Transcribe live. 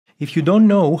If you don't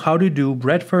know how to do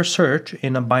breadth-first search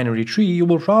in a binary tree, you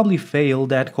will probably fail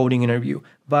that coding interview.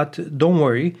 But don't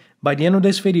worry, by the end of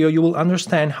this video you will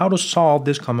understand how to solve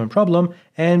this common problem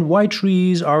and why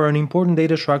trees are an important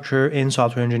data structure in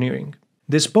software engineering.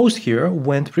 This post here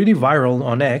went pretty viral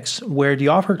on X, where the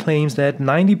author claims that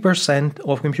 90%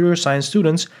 of computer science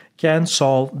students can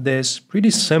solve this pretty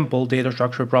simple data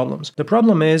structure problems. The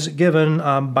problem is, given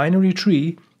a binary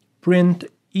tree, print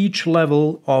each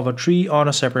level of a tree on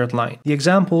a separate line. The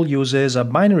example uses a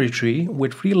binary tree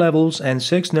with 3 levels and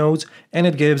 6 nodes, and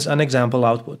it gives an example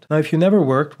output. Now, if you never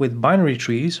worked with binary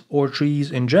trees or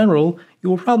trees in general, you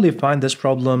will probably find this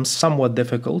problem somewhat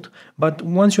difficult, but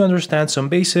once you understand some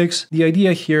basics, the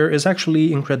idea here is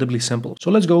actually incredibly simple.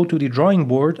 So let's go to the drawing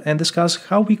board and discuss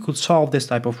how we could solve this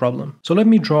type of problem. So let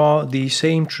me draw the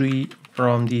same tree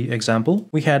from the example.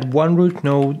 We had one root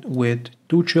node with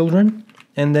 2 children,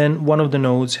 and then one of the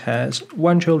nodes has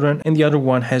 1 child and the other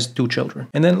one has 2 children.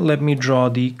 And then let me draw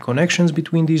the connections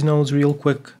between these nodes real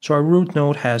quick. So our root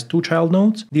node has 2 child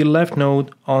nodes, the left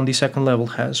node on the second level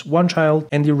has 1 child,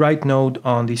 and the right node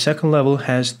on the second level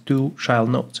has 2 child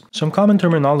nodes. Some common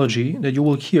terminology that you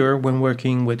will hear when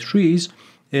working with trees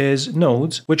is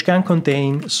nodes, which can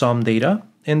contain some data.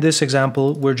 In this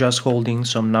example, we're just holding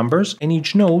some numbers, and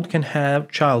each node can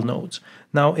have child nodes.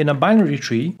 Now, in a binary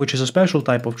tree, which is a special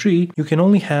type of tree, you can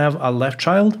only have a left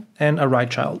child and a right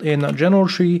child. In a general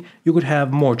tree, you could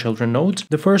have more children nodes.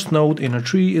 The first node in a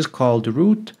tree is called the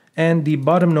root, and the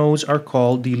bottom nodes are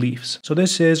called the leaves. So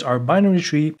this is our binary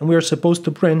tree, and we are supposed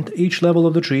to print each level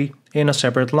of the tree in a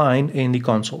separate line in the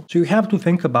console. So you have to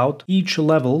think about each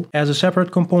level as a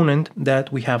separate component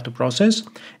that we have to process,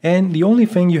 and the only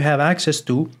thing you have access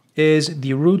to is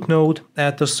the root node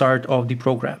at the start of the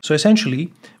program. So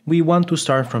essentially, we want to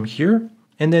start from here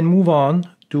and then move on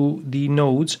to the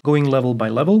nodes going level by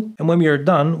level. And when we are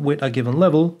done with a given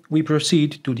level, we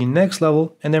proceed to the next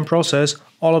level and then process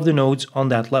all of the nodes on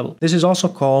that level. This is also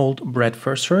called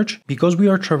breadth-first search because we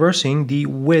are traversing the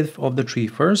width of the tree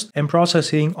first and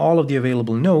processing all of the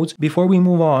available nodes before we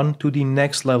move on to the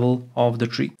next level of the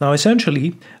tree. Now,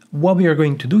 essentially, what we are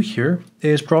going to do here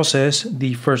is process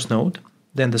the first node,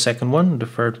 then the second one, the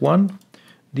third one,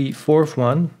 the fourth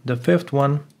one, the fifth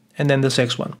one, and then the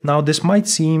sixth one. Now, this might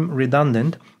seem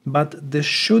redundant, but this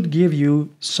should give you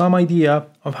some idea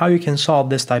of how you can solve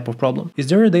this type of problem. Is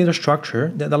there a data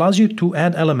structure that allows you to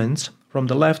add elements from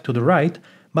the left to the right,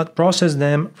 but process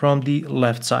them from the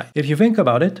left side? If you think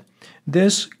about it,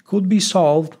 this could be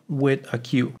solved with a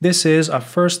queue. This is a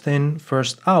first in,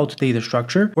 first out data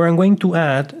structure where I'm going to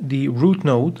add the root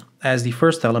node as the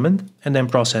first element and then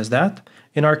process that.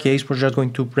 In our case, we're just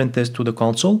going to print this to the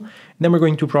console. Then we're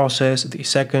going to process the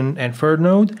second and third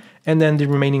node and then the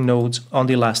remaining nodes on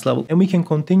the last level. And we can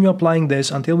continue applying this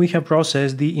until we have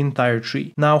processed the entire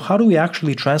tree. Now, how do we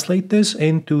actually translate this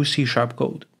into C#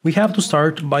 code? We have to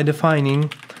start by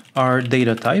defining our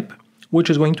data type, which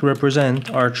is going to represent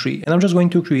our tree. And I'm just going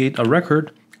to create a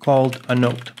record called a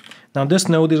node. Now, this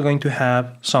node is going to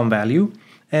have some value.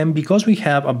 And because we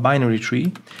have a binary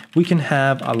tree, we can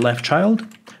have a left child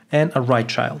and a right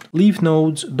child. Leaf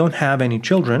nodes don't have any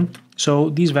children, so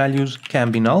these values can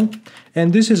be null.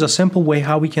 And this is a simple way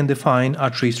how we can define a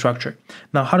tree structure.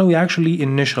 Now, how do we actually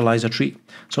initialize a tree?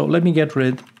 So let me get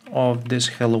rid of this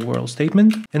hello world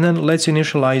statement, and then let's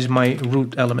initialize my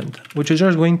root element, which is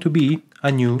just going to be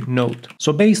a new node.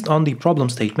 So based on the problem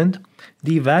statement,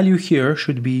 the value here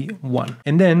should be 1.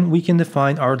 And then we can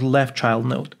define our left child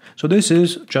node. So this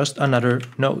is just another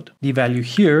node. The value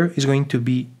here is going to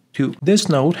be 2. This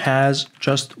node has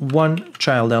just 1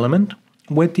 child element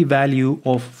with the value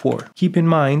of 4. Keep in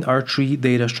mind our tree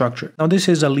data structure. Now, this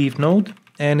is a leaf node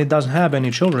and it doesn't have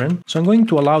any children, so I'm going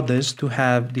to allow this to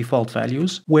have default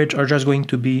values, which are just going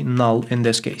to be null in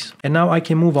this case. And now I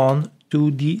can move on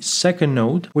to the second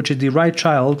node, which is the right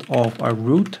child of our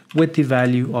root with the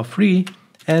value of 3,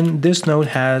 and this node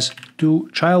has 2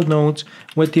 child nodes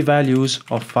with the values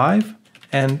of 5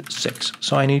 and 6.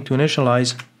 So I need to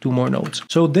initialize 2 more nodes.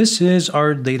 So this is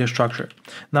our data structure.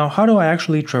 Now, how do I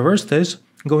actually traverse this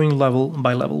going level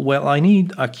by level? Well, I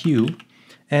need a queue,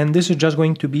 and this is just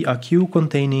going to be a queue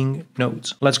containing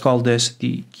nodes. Let's call this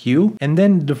the queue. And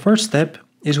then the first step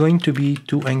is going to be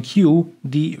to enqueue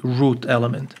the root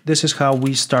element. This is how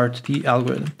we start the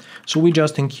algorithm. So we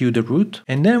just enqueue the root,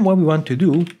 and then what we want to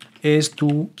do is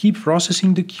to keep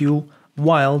processing the queue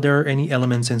while there are any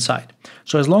elements inside.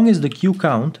 So as long as the queue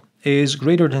count is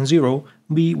greater than 0,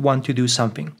 we want to do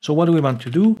something. So what do we want to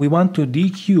do? We want to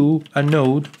dequeue a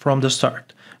node from the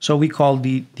start. So we call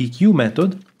the dequeue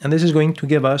method, and this is going to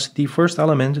give us the first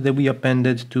element that we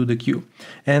appended to the queue.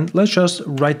 And let's just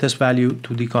write this value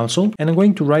to the console, and I'm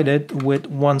going to write it with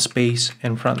one space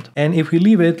in front. And if we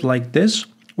leave it like this,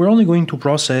 we're only going to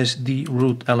process the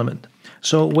root element.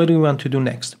 So what do we want to do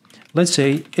next? Let's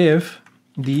say if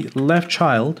the left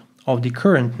child of the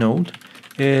current node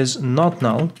is not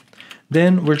null,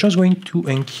 then we're just going to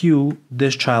enqueue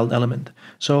this child element.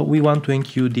 So we want to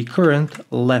enqueue the current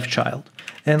left child.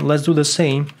 And let's do the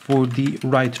same for the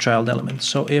right child element.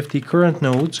 So if the current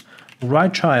node's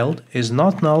right child is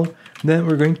not null, then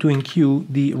we're going to enqueue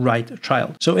the right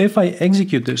child. So if I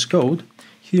execute this code,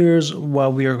 here's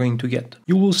what we are going to get.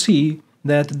 You will see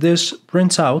that this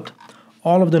prints out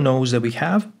all of the nodes that we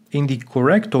have in the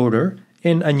correct order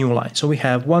in a new line. So we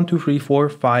have 1, 2, 3, 4,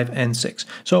 5, and 6.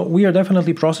 So we are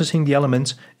definitely processing the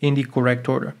elements in the correct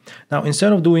order. Now,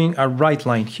 instead of doing a write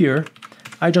line here,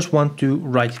 I just want to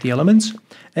write the elements,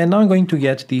 and now I'm going to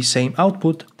get the same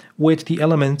output with the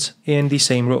elements in the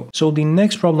same row. So the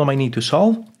next problem I need to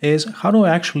solve is how to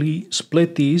actually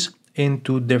split these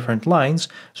into different lines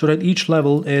so that each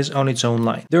level is on its own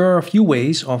line. There are a few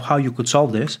ways of how you could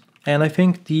solve this, and I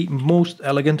think the most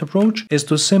elegant approach is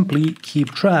to simply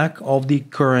keep track of the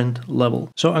current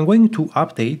level. So I'm going to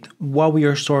update what we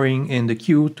are storing in the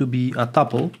queue to be a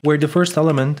tuple, where the first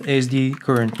element is the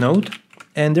current node,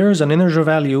 and there is an integer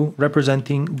value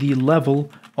representing the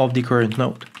level of the current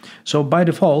node. So by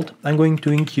default, I'm going to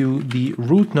enqueue the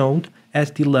root node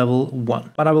at the level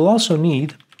 1. But I will also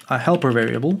need a helper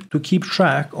variable to keep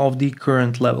track of the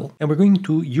current level. And we're going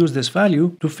to use this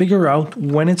value to figure out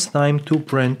when it's time to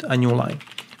print a new line.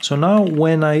 So now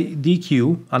when I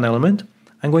dequeue an element,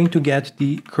 I'm going to get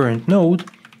the current node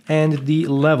and the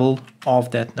level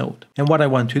of that node. And what I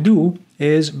want to do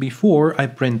is, before I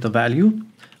print the value,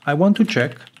 I want to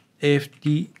check if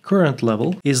the current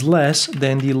level is less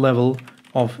than the level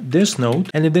of this node.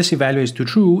 And if this value is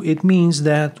true, it means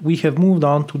that we have moved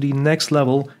on to the next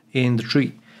level in the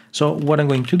tree. So what I'm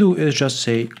going to do is just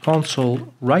say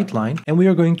console write line, and we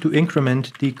are going to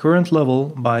increment the current level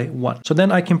by 1. So then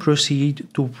I can proceed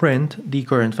to print the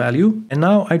current value. And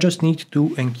now I just need to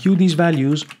enqueue these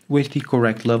values with the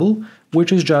correct level,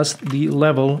 which is just the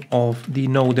level of the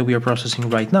node that we are processing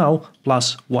right now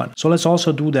plus 1. So let's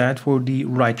also do that for the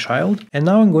right child. And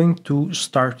now I'm going to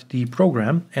start the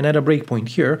program and add a breakpoint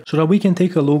here so that we can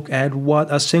take a look at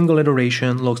what a single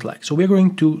iteration looks like. So we're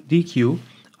going to dequeue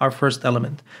our first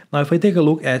element. Now, if I take a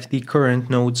look at the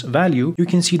current node's value, you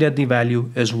can see that the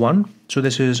value is 1. So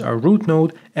this is our root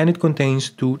node, and it contains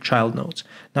 2 child nodes.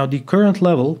 Now, the current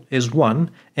level is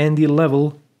 1, and the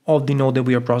level of the node that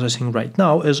we are processing right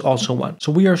now is also 1.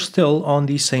 So we are still on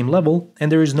the same level,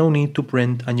 and there is no need to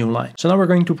print a new line. So now we're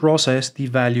going to process the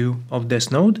value of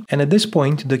this node, and at this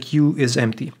point, the queue is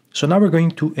empty. So now we're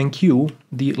going to enqueue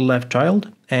the left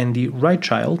child and the right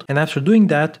child, and after doing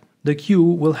that, the queue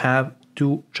will have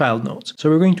 2 child nodes. So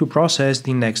we're going to process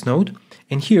the next node,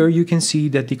 and here you can see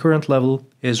that the current level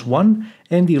is 1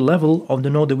 and the level of the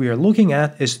node that we are looking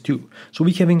at is 2. So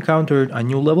we have encountered a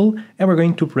new level and we're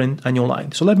going to print a new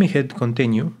line. So let me hit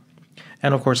continue,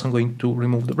 and of course I'm going to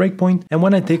remove the breakpoint, and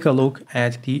when I take a look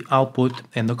at the output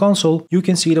in the console, you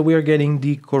can see that we are getting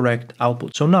the correct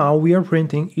output. So now we are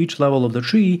printing each level of the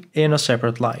tree in a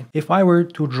separate line. If I were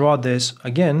to draw this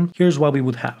again, here's what we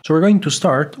would have. So we're going to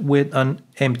start with an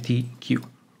empty queue.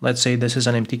 Let's say this is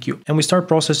an empty queue, and we start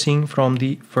processing from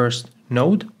the first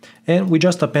node, and we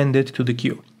just append it to the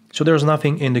queue. So there's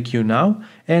nothing in the queue now,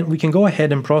 and we can go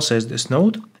ahead and process this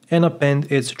node and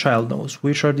append its child nodes,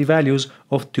 which are the values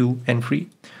of 2 and 3.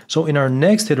 So in our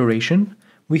next iteration,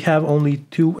 we have only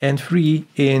 2 and 3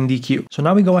 in the queue. So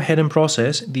now we go ahead and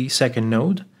process the second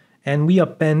node, and we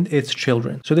append its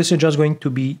children. So this is just going to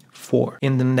be 4.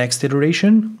 In the next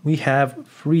iteration, we have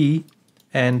 3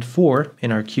 and 4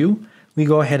 in our queue. We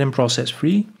go ahead and process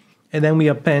 3, and then we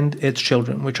append its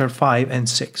children, which are 5 and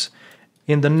 6.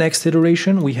 In the next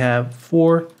iteration, we have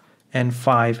 4 and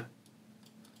 5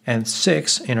 and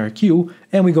 6 in our queue,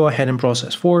 and we go ahead and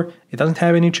process 4. It doesn't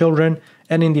have any children,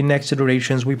 and in the next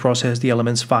iterations we process the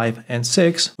elements 5 and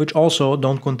 6, which also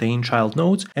don't contain child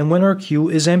nodes, and when our queue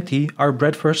is empty, our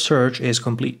breadth-first search is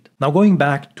complete. Now going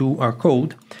back to our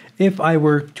code, if I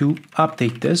were to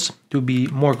update this to be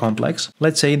more complex,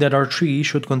 let's say that our tree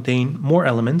should contain more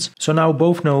elements. So now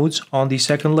both nodes on the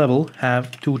second level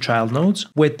have 2 child nodes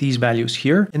with these values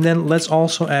here. And then let's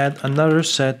also add another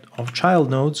set of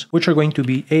child nodes, which are going to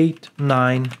be 8,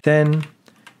 9, 10,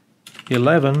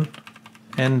 11,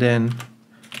 and then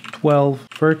 12,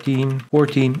 13,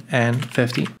 14, and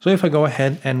 15. So if I go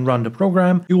ahead and run the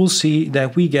program, you will see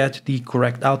that we get the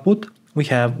correct output we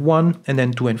have 1, and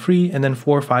then 2 and 3, and then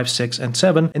 4, 5, 6, and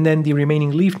 7, and then the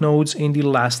remaining leaf nodes in the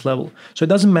last level. So it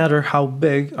doesn't matter how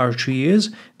big our tree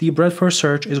is, the breadth first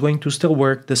search is going to still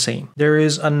work the same. There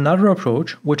is another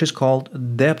approach which is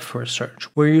called depth first search,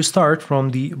 where you start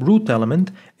from the root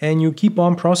element and you keep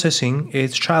on processing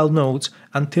its child nodes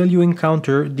until you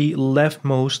encounter the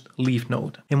leftmost leaf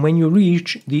node. And when you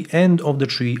reach the end of the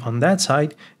tree on that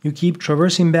side, you keep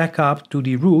traversing back up to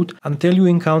the root until you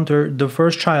encounter the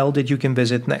first child that you can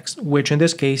visit next, which in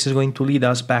this case is going to lead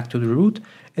us back to the root,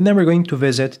 and then we're going to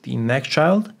visit the next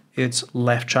child, its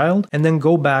left child, and then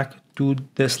go back to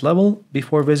this level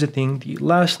before visiting the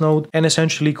last node and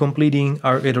essentially completing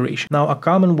our iteration. Now, a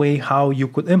common way how you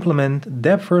could implement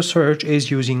depth first search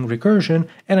is using recursion,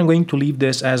 and I'm going to leave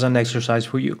this as an exercise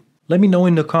for you. Let me know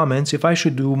in the comments if I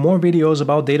should do more videos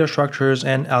about data structures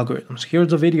and algorithms.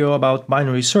 Here's a video about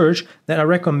binary search that I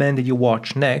recommend that you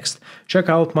watch next. Check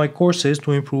out my courses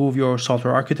to improve your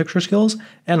software architecture skills,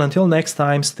 and until next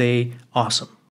time, stay awesome.